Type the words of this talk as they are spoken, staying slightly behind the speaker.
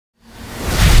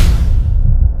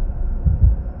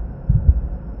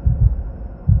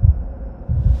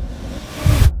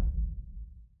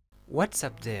What's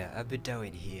up there,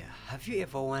 Dawyne here. Have you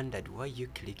ever wondered why you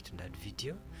clicked on that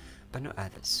video but not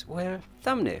others? Well,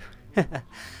 thumbnail.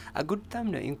 A good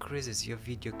thumbnail increases your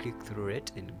video click-through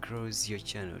rate and grows your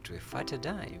channel to a fatter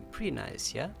dime. Pretty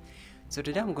nice, yeah? So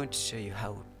today I'm going to show you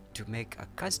how to make a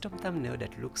custom thumbnail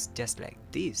that looks just like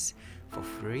this for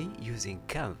free using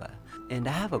Canva. And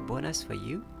I have a bonus for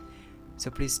you. So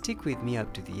please stick with me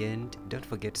up to the end. Don't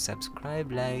forget to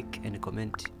subscribe, like, and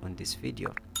comment on this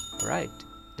video. Alright,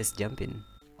 let's jump in.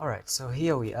 Alright, so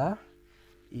here we are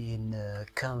in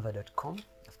canva.com,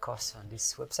 of course, on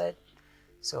this website.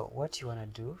 So what you want to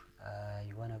do,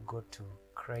 you want to go to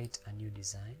create a new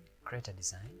design, create a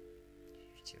design,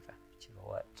 whichever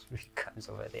what comes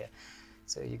over there.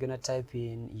 So you're gonna type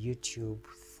in YouTube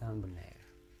thumbnail,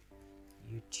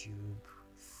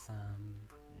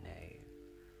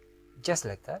 just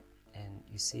like that, and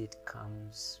you see it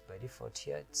comes by default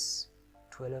here. It's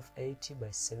 1280 by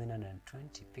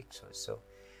 720 pixels, so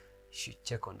you should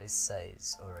check on this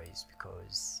size always,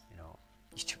 because you know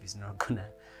YouTube is not gonna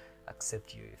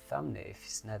accept your thumbnail if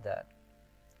it's not that.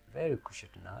 Very crucial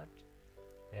to note,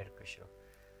 very crucial.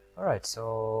 All right,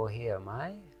 so here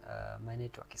my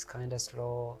network is kind of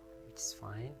slow. It's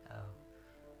fine.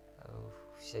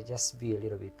 Should just be a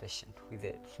little bit patient with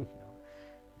it. You know,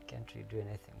 you can't really do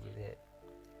anything with it.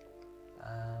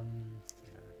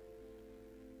 You know.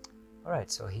 All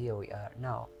right, so here we are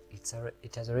now.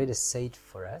 It has already set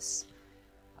for us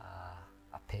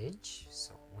a page,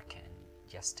 so we can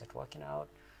just start working out.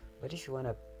 But if you want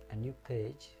a new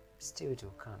page, still it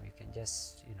will come. You can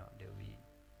just, you know, there will be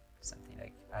something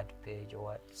like add page or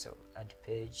what. So add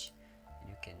page, and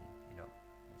you can, you know,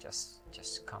 just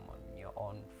come on your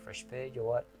own fresh page or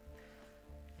what,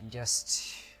 and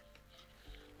just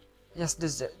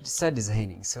start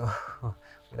designing. So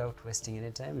without wasting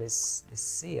any time, let's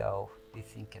see how this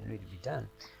thing can really be done.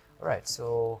 All right,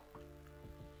 so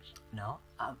now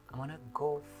I'm gonna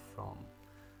go from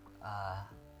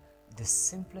the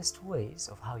simplest ways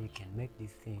of how you can make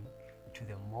this thing to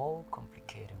the more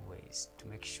complicated ways, to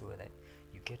make sure that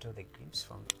you get all the glimpse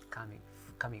from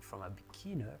coming from a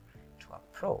beginner to a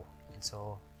pro. And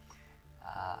so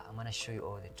I'm going to show you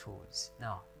all the tools.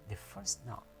 Now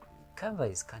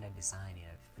Canva is kind of designed in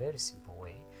a very simple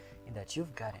way, in that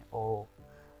you've gotten all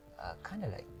kind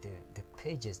of like the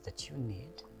pages that you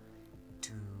need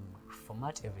to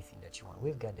format everything that you want.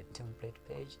 We've got the template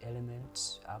page,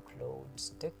 elements,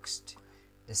 uploads, text,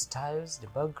 the styles, the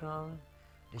background,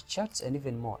 the charts, and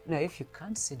even more. Now if you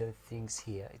can't see the things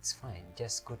here, it's fine,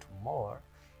 just go to more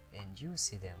and you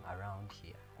see them around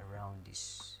here, around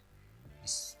this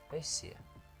space here.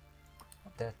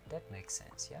 That makes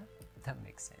sense, yeah? That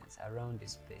makes sense. Around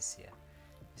this space here,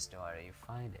 just don't worry, you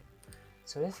find it.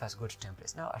 So let's first go to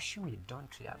templates. Now assume you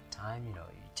don't really have time, you know,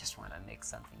 you just want to make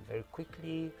something very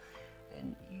quickly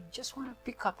and you just want to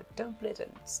pick up a template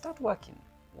and start working.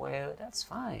 Well, that's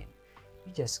fine.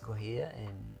 You just go here,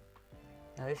 and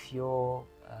now if your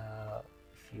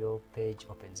page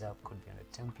opens up, could be on a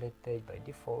template page by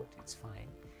default, it's fine.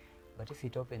 But if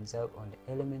it opens up on the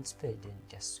elements page, then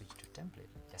just switch to template,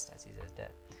 just as easy as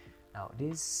that. Now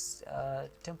these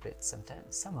templates,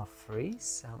 sometimes some are free,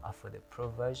 some are for the pro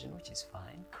version, which is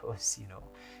fine, because you know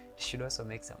you should also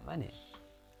make some money.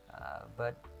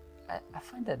 But I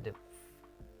find that the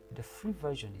free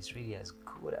version is really as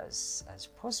good as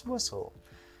possible, so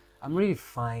I'm really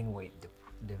fine with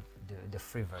the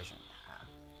free version.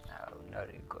 I'm not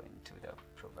really going to the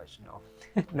pro version, no.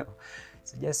 No.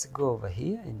 So just go over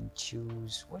here and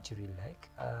choose what you really like.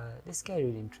 This guy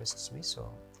really interests me,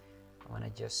 so I want to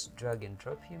just drag and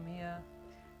drop him here,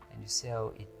 and you see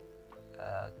how it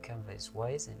Canva is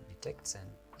wise and detects and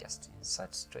just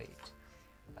insert straight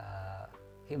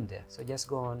him there. So just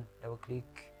go on, double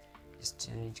click, just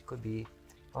change. Could be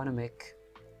I want to make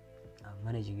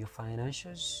managing your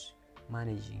financials,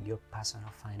 managing your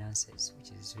personal finances,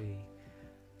 which is really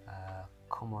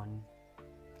common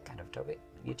kind of topic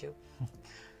on YouTube.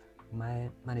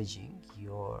 Managing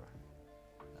your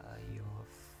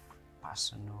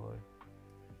personal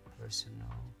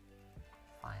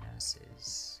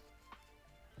finances.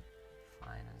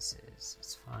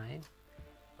 It's fine.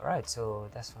 All right, so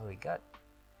that's what we got.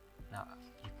 Now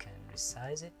you can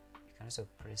resize it. You can also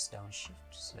press down shift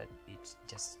so that it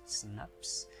just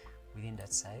snaps within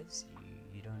that size.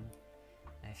 You don't.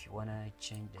 Now if you want to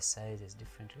change the sizes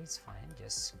differently, it's fine.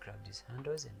 Just grab these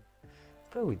handles and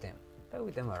play with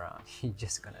them around. You're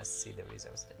just gonna see the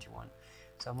results that you want.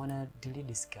 So I'm gonna delete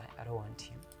this guy. I don't want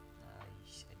him. I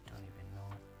don't even know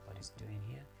what he's doing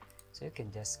here. So you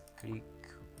can just click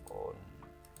on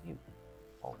him.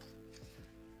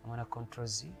 I'm gonna Control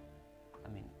Z,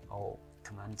 or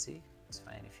Command Z, It's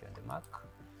fine if you're on the Mac.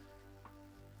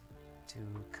 To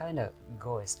kind of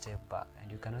go a step back,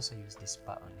 and you can also use this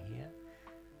button here,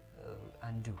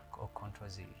 undo or Ctrl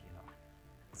Z, you know,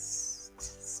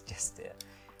 it's just there.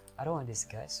 I don't want this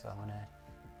guy, so I'm gonna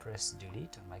press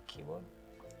delete on my keyboard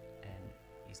and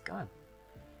he's gone.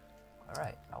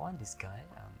 Alright, I want this guy.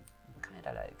 I'm kind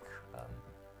of like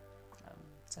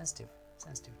sensitive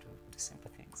to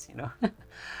simple things, you know.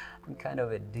 I'm kind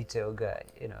of a detail guy,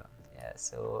 you know. Yeah,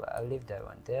 so I'll leave that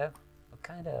one there. I'll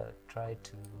kind of try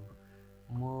to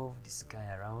move this guy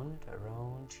around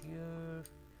here.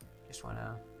 Just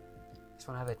wanna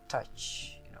have a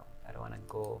touch, you know. I don't wanna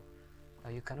go.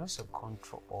 You can also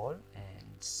Control All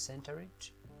and center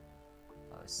it.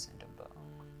 Center button.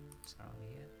 It's around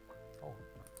here. Oh,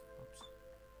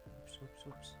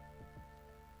 oops.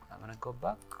 I'm gonna go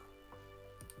back.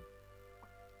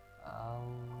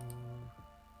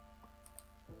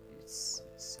 It's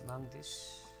among this.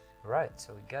 Right,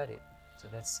 so we got it. So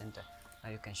that's center. Now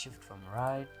you can shift from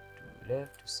right to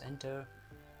left to center.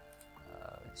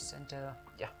 Center,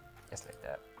 yeah, just like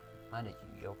that.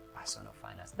 Managing your personal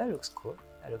finance. That looks cool.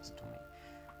 That looks to me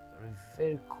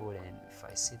very cool. And if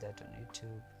I see that on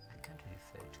YouTube, I can't really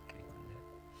fail to click on that.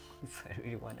 If I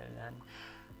really want to learn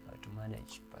how to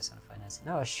manage personal finance.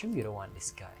 Now assume you don't want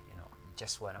this guy. You know, you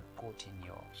just want to put in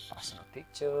your personal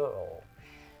picture or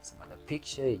some other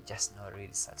picture. You're just not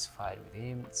really satisfied with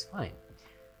him. It's fine.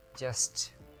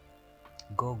 Just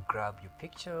go grab your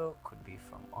picture. Could be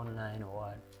from online or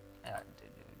what. The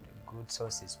good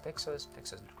source is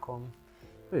pexels.com.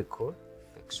 Very cool.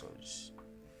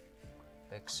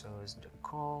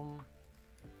 Pexels.com.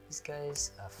 These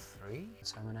guys are free,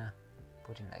 so I'm gonna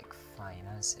put in like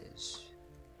finances,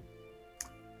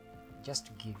 just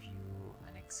to give you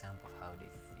an example of how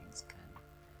these things can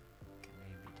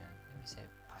really be done. Let me say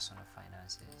personal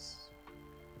finances,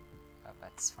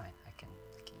 but it's fine. I can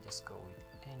just go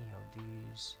with any of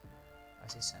these. I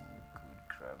see some good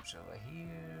grabs over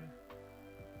here.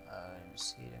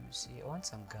 Let me see. I want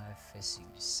some guy facing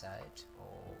this side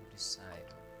or this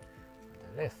side on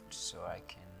the left, so I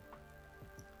can.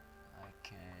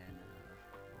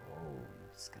 Oh,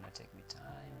 it's gonna take me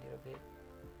time a little bit.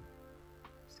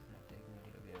 It's gonna take me a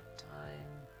little bit of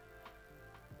time.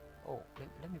 Oh,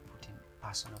 let me put in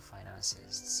personal finances.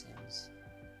 It seems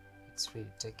it's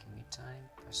really taking me time.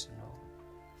 Personal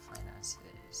finances.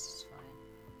 It's fine.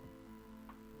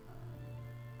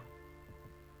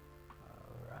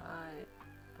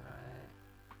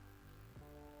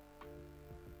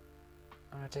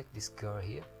 I'm gonna take this girl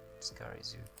here. This girl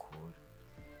is really cool.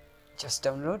 Just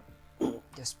download.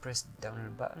 Just press the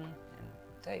download button, and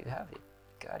there you have it.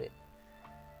 Got it.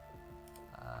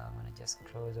 I'm gonna just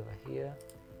close over here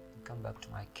and come back to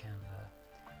my Canva.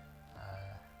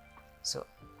 So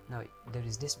now there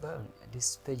is this button,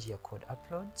 this page here called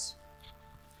Uploads.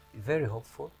 Very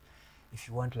helpful if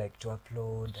you want like to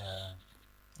upload,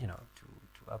 you know, to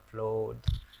upload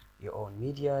your own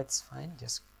media. It's fine.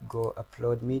 Just go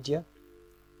upload media.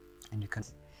 And you can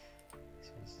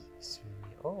it's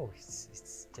really, oh,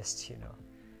 it's just, you know.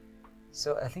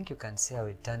 So I think you can see how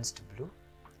it turns to blue.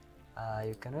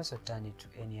 You can also turn it to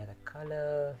any other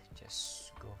color.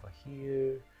 Just go over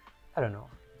here. I don't know,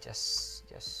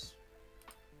 just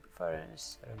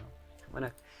preference. I don't know. I'm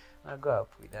gonna go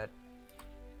up with that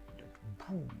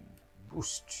boom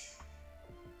boost.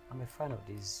 I'm a fan of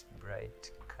these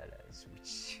bright colors,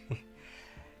 which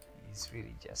is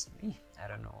really just me. I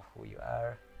don't know who you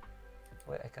are.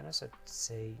 Well, I can also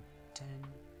say 10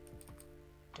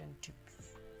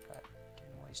 tips, 10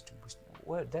 ways to boost.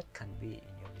 Well, that can be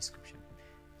in your description.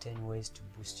 10 ways to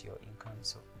boost your income.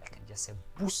 So I can just say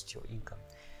boost your income.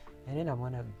 And then I'm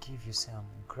gonna give you some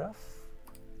graph.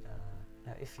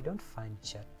 Now, if you don't find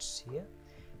charts here,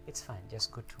 it's fine.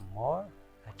 Just go to more.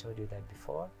 I told you that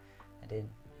before. And then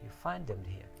you find them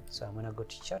here. So I'm gonna go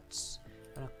to charts.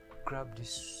 I'm gonna grab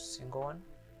this single one.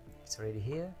 It's already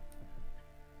here.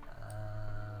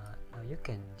 Now you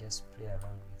can just play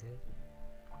around with it.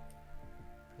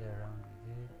 My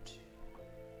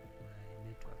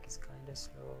network is kind of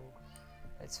slow.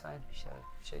 That's fine.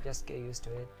 Shall just get used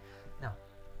to it. Now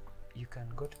you can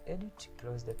go to edit,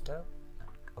 close the tab, and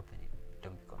open it.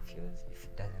 Don't be confused if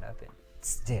it doesn't happen.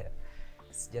 It's there.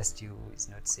 It's just you. It's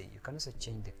not saying. You can also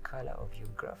change the color of your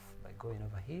graph by going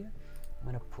over here. I'm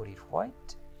gonna put it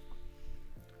white,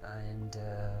 and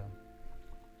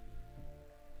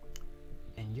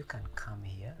you can come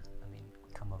here.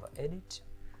 Come over edit,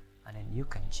 and then you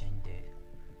can change the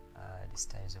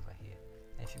styles over here.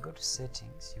 And if you go to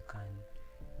settings, you can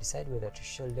decide whether to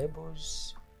show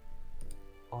labels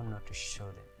or not to show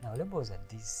them. Now labels are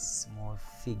these small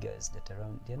figures that are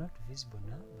around. They're not visible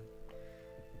now, but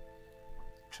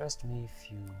trust me,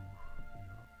 if you know,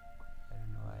 I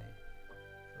don't know, I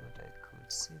thought I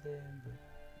could see them, but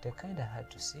they're kind of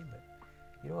hard to see, but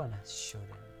you don't want to show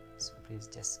them, so please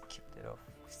just keep that off.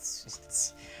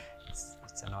 It's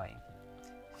annoying.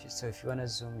 So if you want to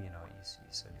zoom, you know, you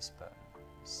saw this button.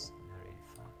 It's not really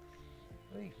fun.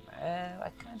 Wait, man, I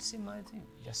can't see my thing.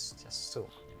 Just so,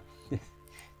 you know.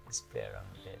 Just play around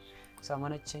with it. So I'm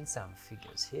gonna change some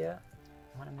figures here.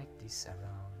 I'm gonna make this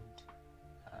around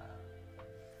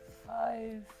 5.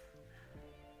 I'm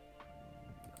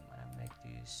gonna make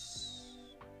this.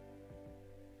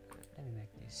 Let me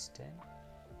make this 10.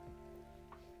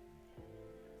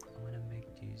 I'm gonna make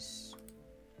this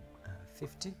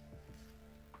 50.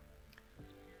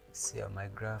 See how my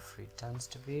graph returns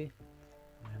to be.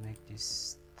 I'm gonna make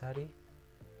this 30.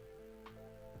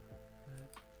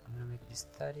 I'm gonna make this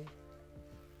 30, and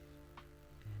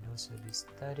also this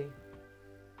 30,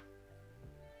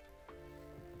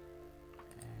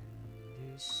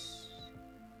 and this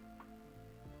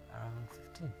around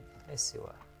 15. Let's see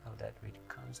how that really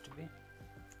comes to be.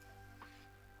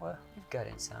 Well, we've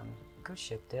gotten some good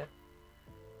shape there.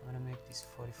 I'm gonna make this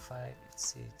 45.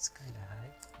 It's kind of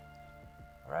high.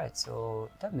 Alright, so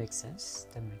that makes sense.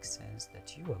 That makes sense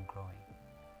that you are growing.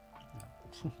 No,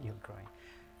 you're growing.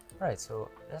 Alright, so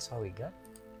that's what we got,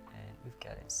 and we've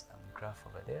gotten some graph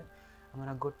over there. I'm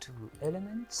gonna go to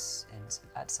elements and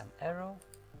add some arrow.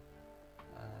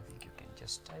 I think you can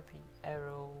just type in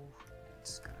arrow.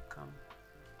 It's gonna come.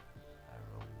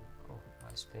 Arrow. Oh,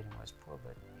 my spelling was poor,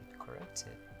 but it corrects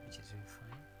it, which is really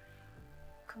fine.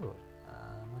 Cool.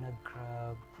 I'm gonna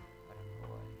grab. I don't know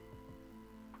why.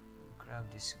 Grab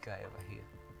this guy over here.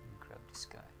 Grab this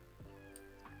guy.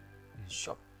 This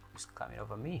shop is coming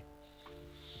over me.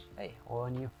 Hey,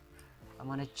 warn you. I'm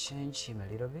gonna change him a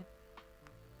little bit.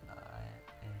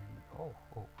 And oh,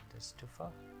 that's too far.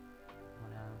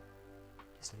 I'm gonna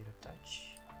just a little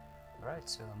touch. Alright,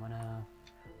 so I'm gonna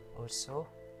also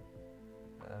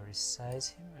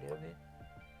resize him a little bit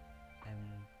and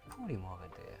put him over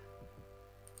there,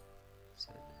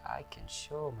 so that I can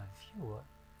show my viewer.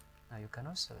 Now you can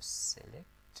also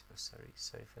select. Oh, sorry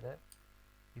for that.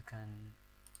 You can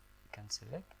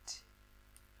select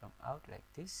from out like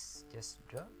this. Just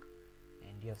drag,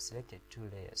 and you have selected 2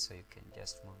 layers, so you can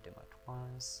just move them at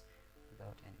once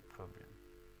without any problem.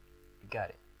 You got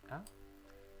it, huh?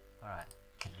 Alright,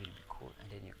 can really be cool.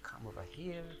 And then you come over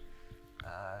here,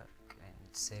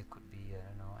 and say could be, I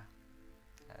don't know,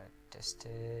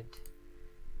 tested.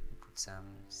 Put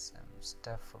some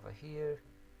stuff over here,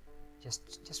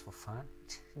 just for fun.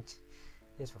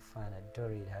 Just for fun. I don't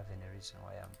really have any reason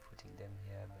why I'm putting them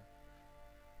here, but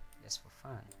just for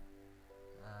fun.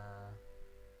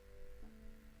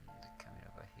 Coming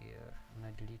over here, I'm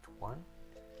gonna delete 1.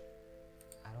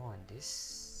 I don't want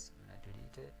this. I'm gonna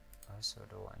delete it. I also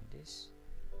don't want this.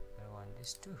 I don't want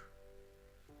this too.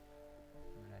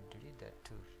 I'm gonna delete that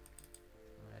too.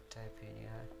 I'm gonna type in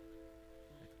here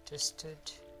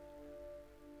tested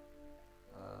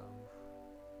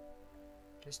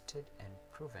and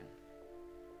proven.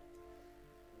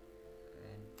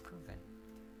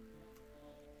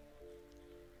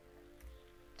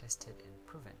 Tested and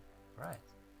proven.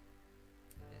 Right.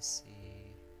 Let's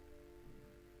see.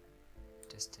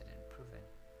 Tested and proven.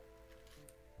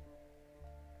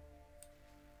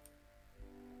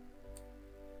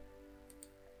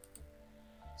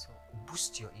 So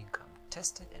boost your income.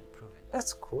 Tested and proven.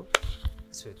 That's cool.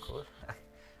 That's really cool. I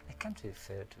can't really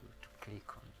fail to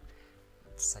click on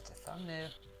such a thumbnail.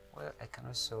 Well, I can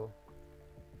also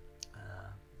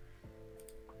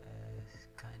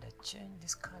kind of change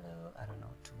this color. I don't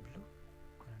know, to blue.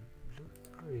 Blue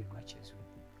really matches with.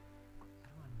 I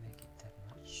don't want to make it that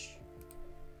much.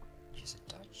 Just a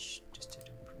touch. Tested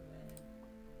and proven.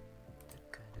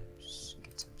 That kind of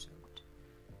gets absorbed.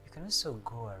 You can also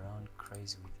go around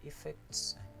crazy with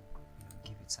effects and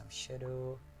give it some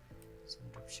shadow, some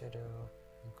drop shadow,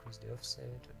 increase the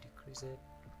offset or decrease it.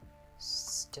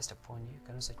 It's just upon you. You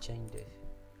can also change the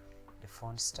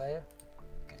font style.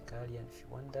 Gagarian if you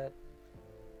want that.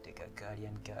 The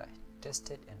Gagarian guy.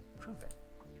 Tested and proven.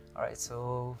 Alright,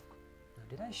 so now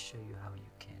did I show you how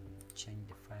you can change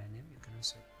the file name? You can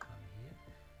also come here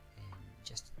and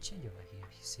just change over here.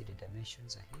 You see the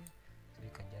dimensions are here, so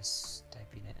you can just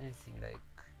type in anything like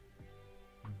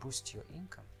boost your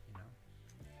income, you know.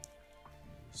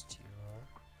 Boost your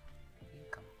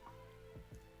income.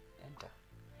 Enter.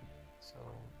 So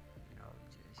you know,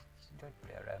 you don't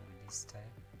play around with this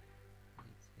time.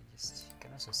 You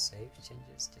can also save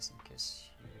changes just in case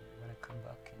you want to come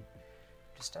back and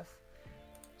do stuff.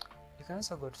 You can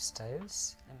also go to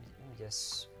styles. Let me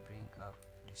just bring up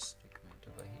this document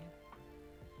over here.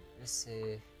 let's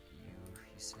say you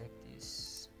select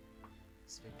this,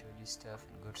 select all this stuff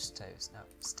and go to styles. Now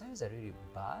styles are really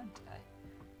bad.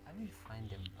 I really find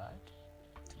them bad.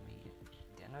 To me,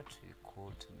 they're not really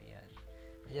cool to me.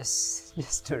 I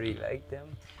just don't really like them.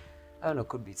 I don't know,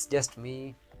 could be it's just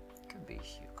me,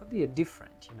 could be a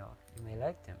different, you know, you may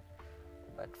like them,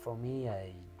 but for me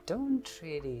I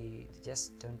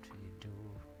just don't really do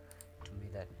to me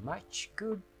that much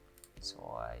good, so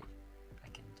I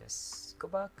can just go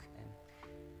back and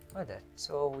like that.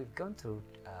 So we've gone through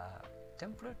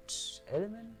templates,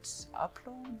 elements,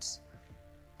 uploads,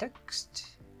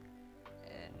 text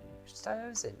and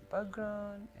styles and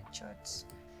background and charts,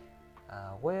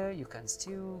 where you can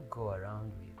still go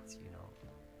around with, you know,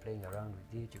 playing around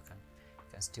with it. You can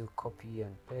still copy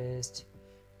and paste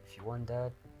if you want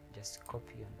that. Just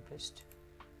copy and paste,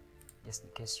 just in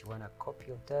case you want a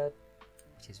copy of that,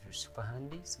 which is super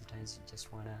handy. Sometimes you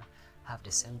just want to have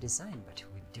the same design but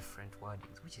with different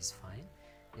wordings, which is fine.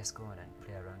 Just go on and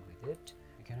play around with it.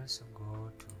 You can also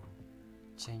go to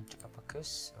change to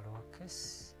uppercase or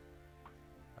lowercase.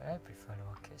 I prefer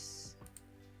lowercase.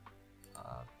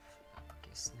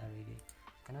 Uppercase, not really.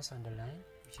 You can also underline,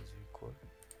 which is really cool.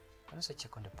 You can also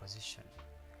check on the position.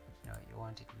 You know, you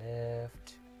want it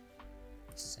left,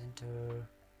 center,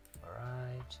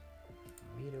 right,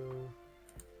 middle,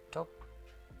 top,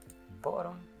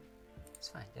 bottom. It's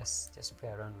fine. Just play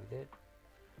around with it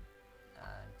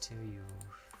until you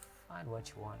find what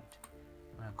you want.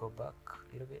 I'm gonna go back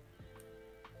a little bit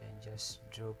and just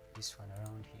drop this one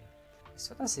around here.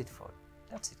 So that's it,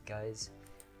 guys.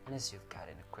 Unless you've got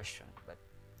any question, but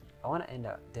I want to end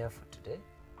up there for today.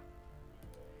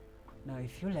 Now,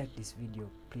 if you like this video,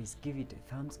 please give it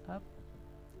a thumbs up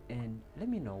and let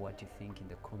me know what you think in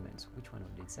the comments, which one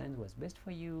of the designs was best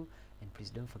for you, and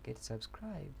please don't forget to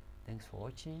subscribe. Thanks for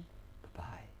watching. Bye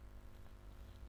bye.